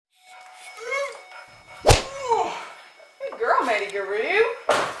Matty Garoo.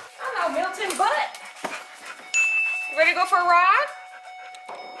 I know Milton Butt. You ready to go for a ride?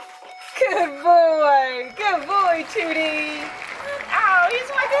 Good boy. Good boy, Tootie. Oh, he's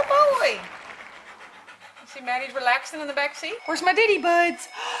my good boy. You see Maddie's relaxing in the back seat? Where's my diddy buds?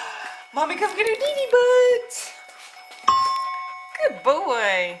 Mommy, come get her diddy buds. Good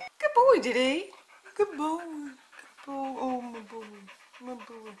boy. Good boy, Diddy. Good boy. Good boy. Oh, my boy. My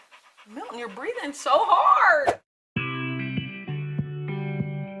boy. Milton, you're breathing so hard.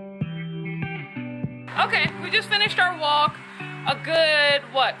 Okay, we just finished our walk. A good,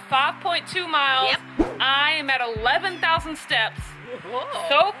 what, 5.2 miles. Yep. I am at 11,000 steps. Whoa.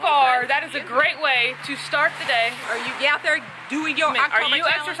 So far, that is a great way to start the day. Are you out there doing your Are you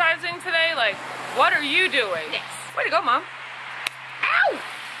exercising today? Like, what are you doing? Yes. Way to go, Mom. Ow!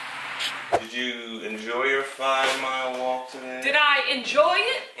 Did you enjoy your 5-mile walk today? Did I enjoy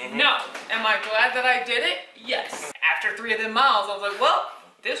it? No. Am I glad that I did it? Yes. After 3 of them miles, I was like, well,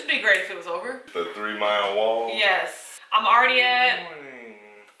 this would be great if it was over. The 3-mile walk? Yes. I'm already at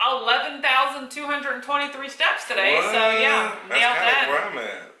 11,223 steps today, what? so yeah, nailed that. That's kind of where I'm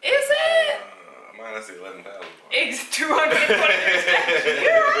at. Is it? Mine, I say 11,000. It's 223 steps.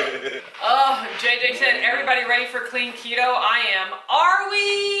 You're right. Oh, JJ said, everybody ready for clean keto? I am. Are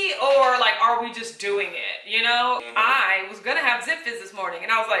we? Or like, are we just doing it? You know, I was gonna have Zip Fizz this morning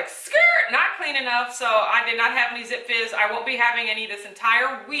and I was like, skirt, not clean enough. So I did not have any Zip Fizz. I won't be having any this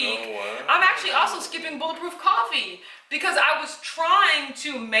entire week. Oh, wow. I'm actually also skipping bulletproof coffee because I was trying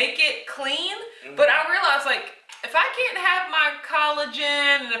to make it clean, but I realized like, if I can't have my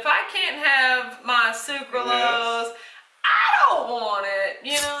collagen and if I can't have my sucralose, I don't want it,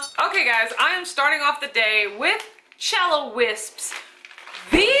 you know? Okay guys, I am starting off the day with Cello Wisps.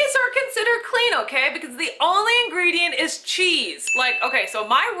 These are considered clean, okay? Because the only ingredient is cheese. Like, okay, so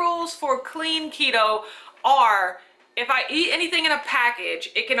my rules for clean keto are if I eat anything in a package,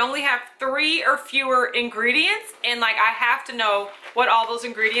 it can only have 3 or fewer ingredients, and like I have to know what all those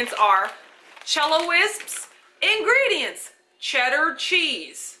ingredients are. Cello Wisps, ingredients, cheddar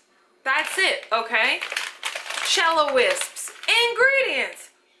cheese. That's it, okay? Cello Wisps, ingredients,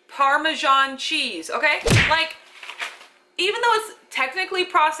 Parmesan cheese, okay? Like, even though it's technically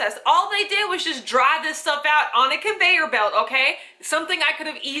processed, all they did was just dry this stuff out on a conveyor belt, okay? Something I could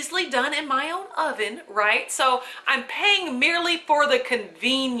have easily done in my own oven, right? So I'm paying merely for the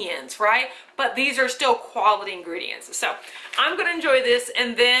convenience, right? But these are still quality ingredients. So I'm gonna enjoy this,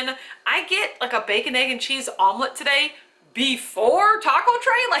 and then I get like a bacon, egg, and cheese omelet today before taco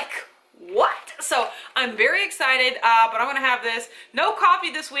tray, like what? So I'm very excited, but I'm gonna have this. No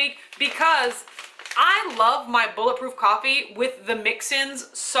coffee this week because I love my bulletproof coffee with the mix-ins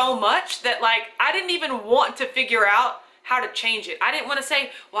so much that like I didn't even want to figure out how to change it. I didn't want to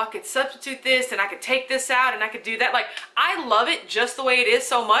say, well, I could substitute this and I could take this out and I could do that. Like, I love it just the way it is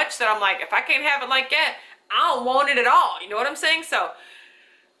so much that I'm like, if I can't have it like that, I don't want it at all. You know what I'm saying? So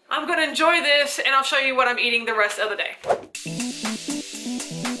I'm gonna enjoy this and I'll show you what I'm eating the rest of the day.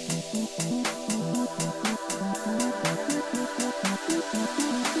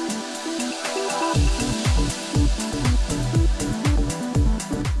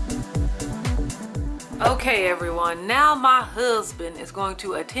 Okay everyone, now my husband is going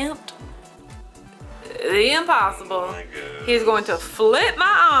to attempt the impossible. Oh my goodness. He's going to flip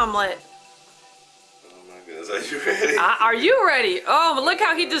my omelet. Oh my goodness, are you ready? Are you ready? Oh, look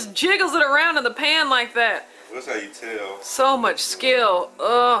how he just jiggles it around in the pan like that. That's how you tell. So much skill.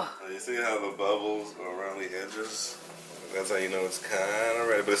 Ugh. You see how the bubbles are around the edges? That's how you know it's kind of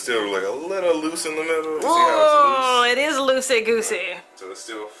ready, but it's still like a little loose in the middle. You see how Oh, it is loosey-goosey. so it's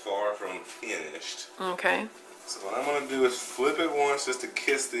still far from finished. Okay. So what I'm gonna do is flip it once just to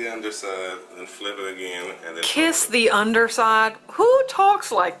kiss the underside, and flip it again, and then Kiss the underside? Who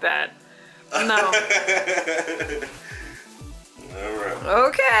talks like that? No. Alright.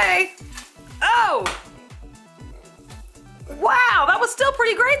 Okay. Oh! Wow, that was still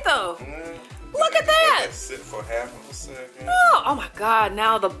pretty great though. Look at that! Sit for half of a second. Oh my God,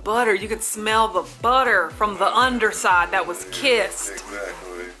 now the butter. You could smell the butter from the underside that was kissed.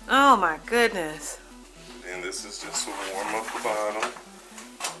 Exactly. Oh my goodness. And this is just to warm up the bottom.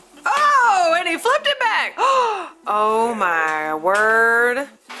 Oh, and he flipped it back. Oh my word.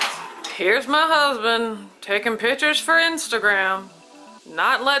 Here's my husband taking pictures for Instagram.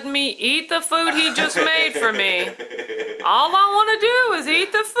 Not letting me eat the food he just made for me. All I want to do is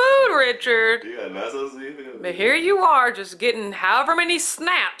eat the food, Richard. Yeah, not so sweet. But here you are, just getting however many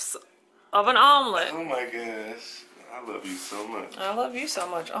snaps of an omelet. Oh my gosh. I love you so much. I love you so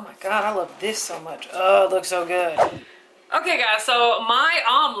much. Oh my God, I love this so much. Oh, it looks so good. Okay guys, so my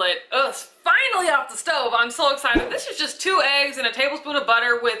omelet is finally finally off the stove. I'm so excited. This is just 2 eggs and a tablespoon of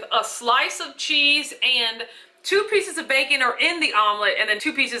butter with a slice of cheese, and 2 pieces of bacon are in the omelet, and then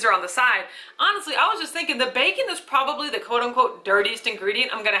 2 pieces are on the side. Honestly, I was just thinking the bacon is probably the quote-unquote dirtiest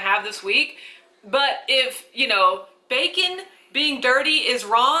ingredient I'm gonna have this week. But if, you know, bacon being dirty is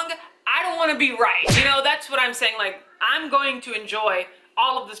wrong, I don't want to be right. You know, that's what I'm saying. Like, I'm going to enjoy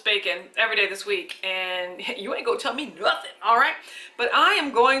all of this bacon every day this week, and you ain't gonna tell me nothing, all right? But I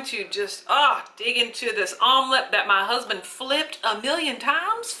am going to just dig into this omelet that my husband flipped 1,000,000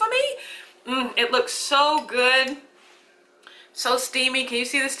 times for me. It looks so good, so steamy. Can you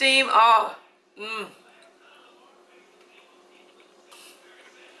see the steam? Oh,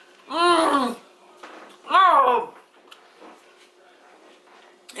 oh,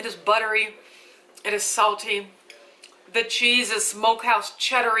 it is buttery, it is salty. The cheese is smokehouse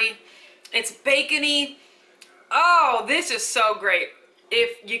cheddary. It's bacony. Oh, this is so great.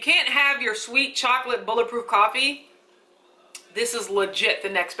 If you can't have your sweet chocolate bulletproof coffee, this is legit the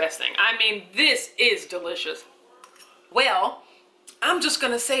next best thing. I mean, this is delicious. Well, I'm just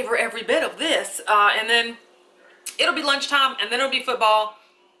gonna savor every bit of this, and then it'll be lunchtime, and then it'll be football,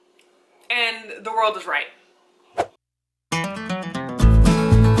 and the world is right.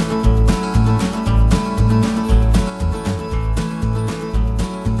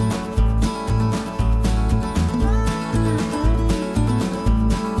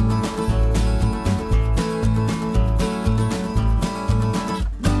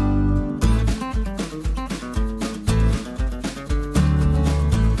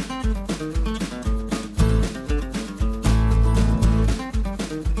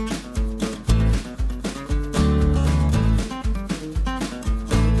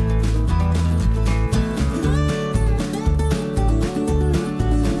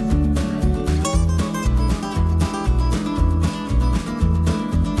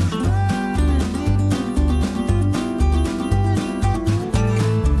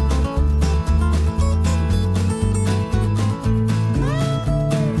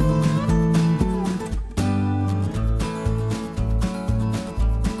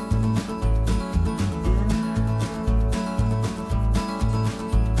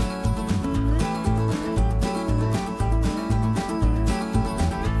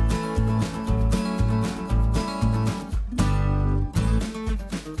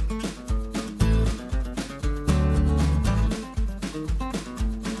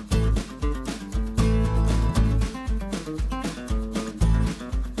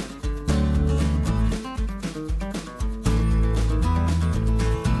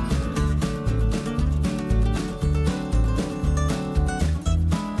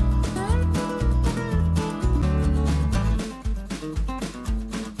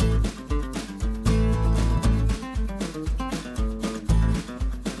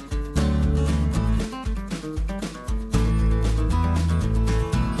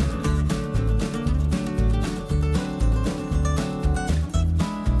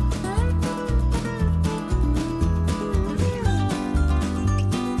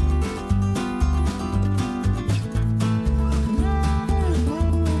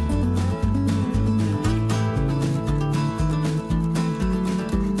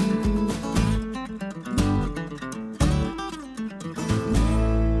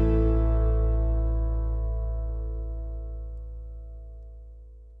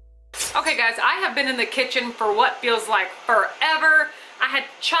 Okay guys, I have been in the kitchen for what feels like forever. I had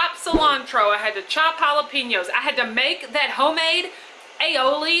chopped cilantro, I had to chop jalapenos, I had to make that homemade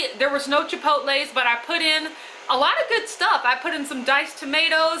aioli. There was no chipotles, but I put in a lot of good stuff. I put in some diced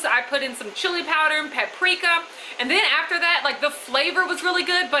tomatoes, I put in some chili powder and paprika, and then after that, like, the flavor was really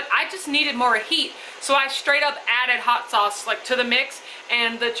good, but I just needed more heat. So I straight up added hot sauce like to the mix,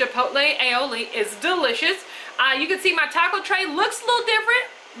 and the chipotle aioli is delicious. You can see my taco tray looks a little different,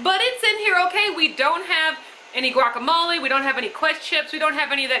 but it's in here okay. We don't have any guacamole, we don't have any Quest chips, we don't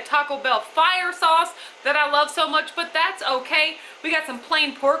have any of that Taco Bell fire sauce that I love so much, but that's okay. We got some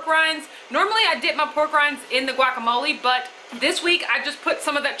plain pork rinds. Normally I dip my pork rinds in the guacamole, but this week I just put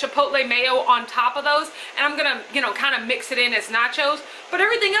some of that chipotle mayo on top of those, and I'm gonna, you know, kind of mix it in as nachos, but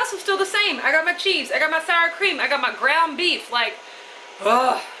everything else is still the same. I got my cheese, I got my sour cream, I got my ground beef. Like,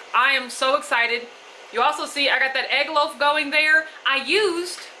 ugh, I am so excited. You also see I got that egg loaf going there. I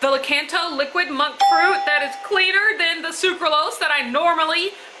used the Keto liquid monk fruit that is cleaner than the sucralose that I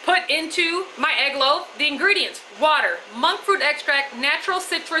normally put into my egg loaf. The ingredients: water, monk fruit extract, natural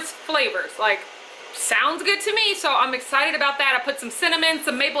citrus flavors. Like, sounds good to me, so I'm excited about that. I put some cinnamon,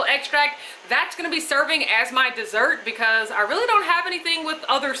 some maple extract. That's gonna be serving as my dessert because I really don't have anything with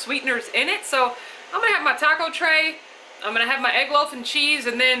other sweeteners in it. So I'm gonna have my taco tray, I'm gonna have my egg loaf and cheese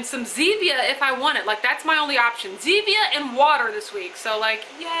and then some Zevia if I want it. Like, that's my only option. Zevia and water this week. So like,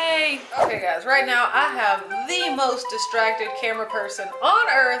 yay. Okay guys, right now I have the most distracted camera person on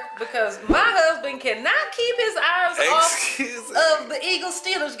earth because my husband cannot keep his eyes off of the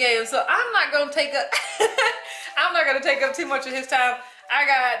Eagles-Steelers game. So I'm not gonna take up I'm not gonna take up too much of his time. I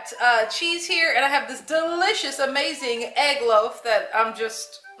got cheese here and I have this delicious, amazing egg loaf that I'm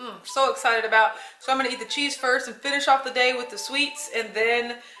just so excited about. So I'm gonna eat the cheese first and finish off the day with the sweets, and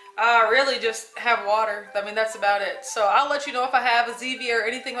then really just have water. I mean, that's about it. So I'll let you know if I have a Zevia or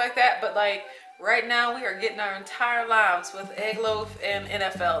anything like that, but like right now we are getting our entire lives with egg loaf and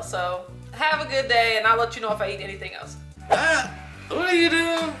NFL. So have a good day, and I'll let you know if I eat anything else. What are you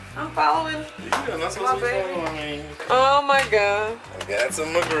doing? I'm following. You're not supposed to be following me. Oh my god. I got some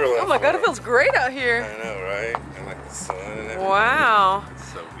of my grill. Oh my god, it feels great out here. I know, right? And like the sun and everything. Wow.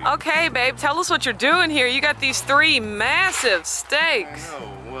 It's so beautiful. Okay, babe, tell us what you're doing here. You got these 3 massive steaks. I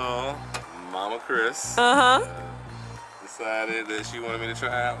know. Well, Mama Chris decided that she wanted me to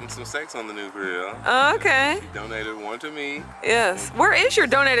try out some steaks on the new grill. Okay. She donated one to me. Yes. Where is your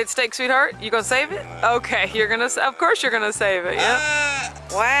donated steak, sweetheart? You gonna save it? Okay, you're gonna. Of course, you're gonna save it. Yeah.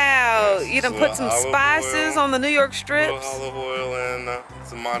 Wow. Yes, You done put some spices on the New York strips. Olive oil and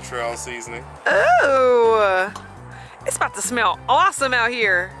some Montreal seasoning. Oh, it's about to smell awesome out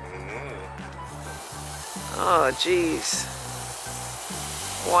here. Oh, jeez.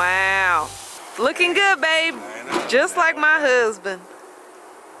 Wow. Looking good, babe. Just like my husband.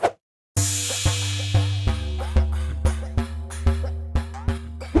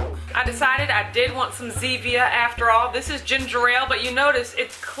 I decided I did want some Zevia after all. This is ginger ale, but you notice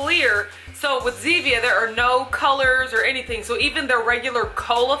it's clear. So with Zevia, there are no colors or anything. So even their regular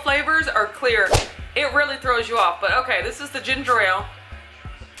cola flavors are clear. It really throws you off. But okay, this is the ginger ale.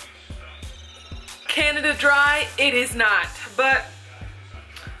 Canada Dry, it is not. But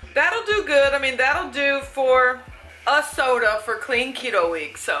that'll do good. I mean, that'll do for a soda for Clean Keto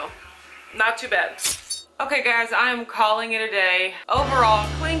Week. So not too bad. Okay guys, I am calling it a day. Overall,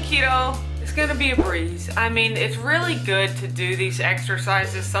 Clean Keto is gonna be a breeze. I mean, it's really good to do these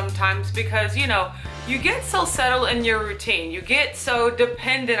exercises sometimes because, you know, you get so settled in your routine. You get so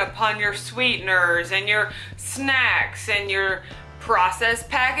dependent upon your sweeteners and your snacks and your processed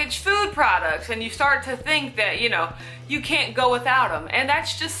packaged food products, and you start to think that, you know, you can't go without them. And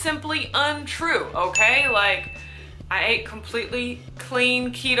that's just simply untrue, okay? Like, I ate completely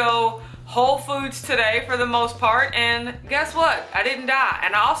clean keto whole foods today for the most part, and guess what? I didn't die,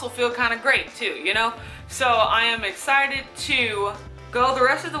 and I also feel kind of great too, you know? So I am excited to go the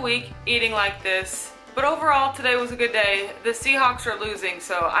rest of the week eating like this. But overall, today was a good day. The Seahawks are losing,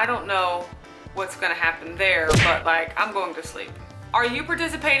 so I don't know what's gonna happen there, but like, I'm going to sleep. Are you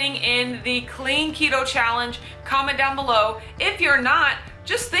participating in the Clean Keto Challenge? Comment down below. If you're not,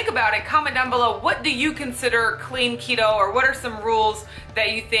 just think about it. Comment down below, what do you consider clean keto, or what are some rules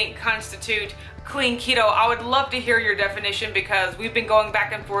that you think constitute clean keto? I would love to hear your definition because we've been going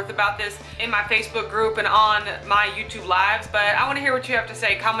back and forth about this in my Facebook group and on my YouTube lives, but I want to hear what you have to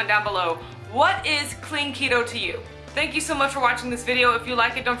say. Comment down below. What is clean keto to you? Thank you so much for watching this video. If you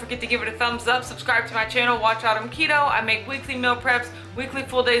like it, don't forget to give it a thumbs up. Subscribe to my channel, Watch Autumn Keto. I make weekly meal preps, weekly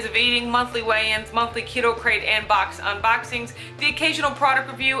full days of eating, monthly weigh-ins, monthly keto crate and box unboxings, the occasional product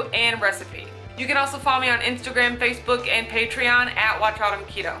review and recipe. You can also follow me on Instagram, Facebook, and Patreon at Watch Autumn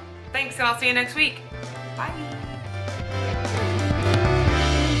Keto. Thanks, and I'll see you next week. Bye.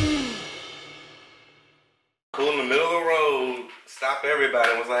 Pulled in the middle of the road, stopped everybody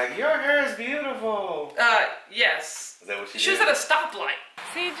and was like, "Your hair is beautiful." Yes. Is that what She was at a stoplight.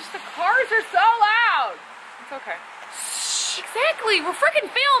 See, just the cars are so loud. It's okay. Shh, exactly, we're freaking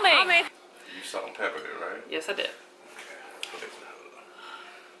filming. I mean, You salt and peppered it, right? yes, I did. Okay.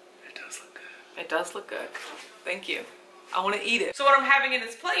 It does look good. It does look good. Thank you. I want to eat it. So what I'm having in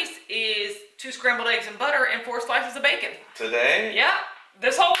this place is 2 scrambled eggs and butter and 4 slices of bacon. Today? Yeah,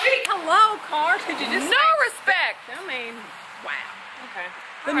 this whole week. Hello, cars. Could you just No respect. I mean, wow. Okay.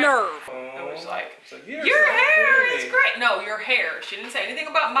 The nerve. I was like, Your your hair is great. No, your hair. She didn't say anything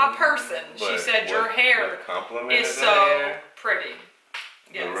about my person. She said your hair is so pretty.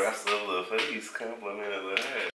 Yes. The rest of the face complimented the hair.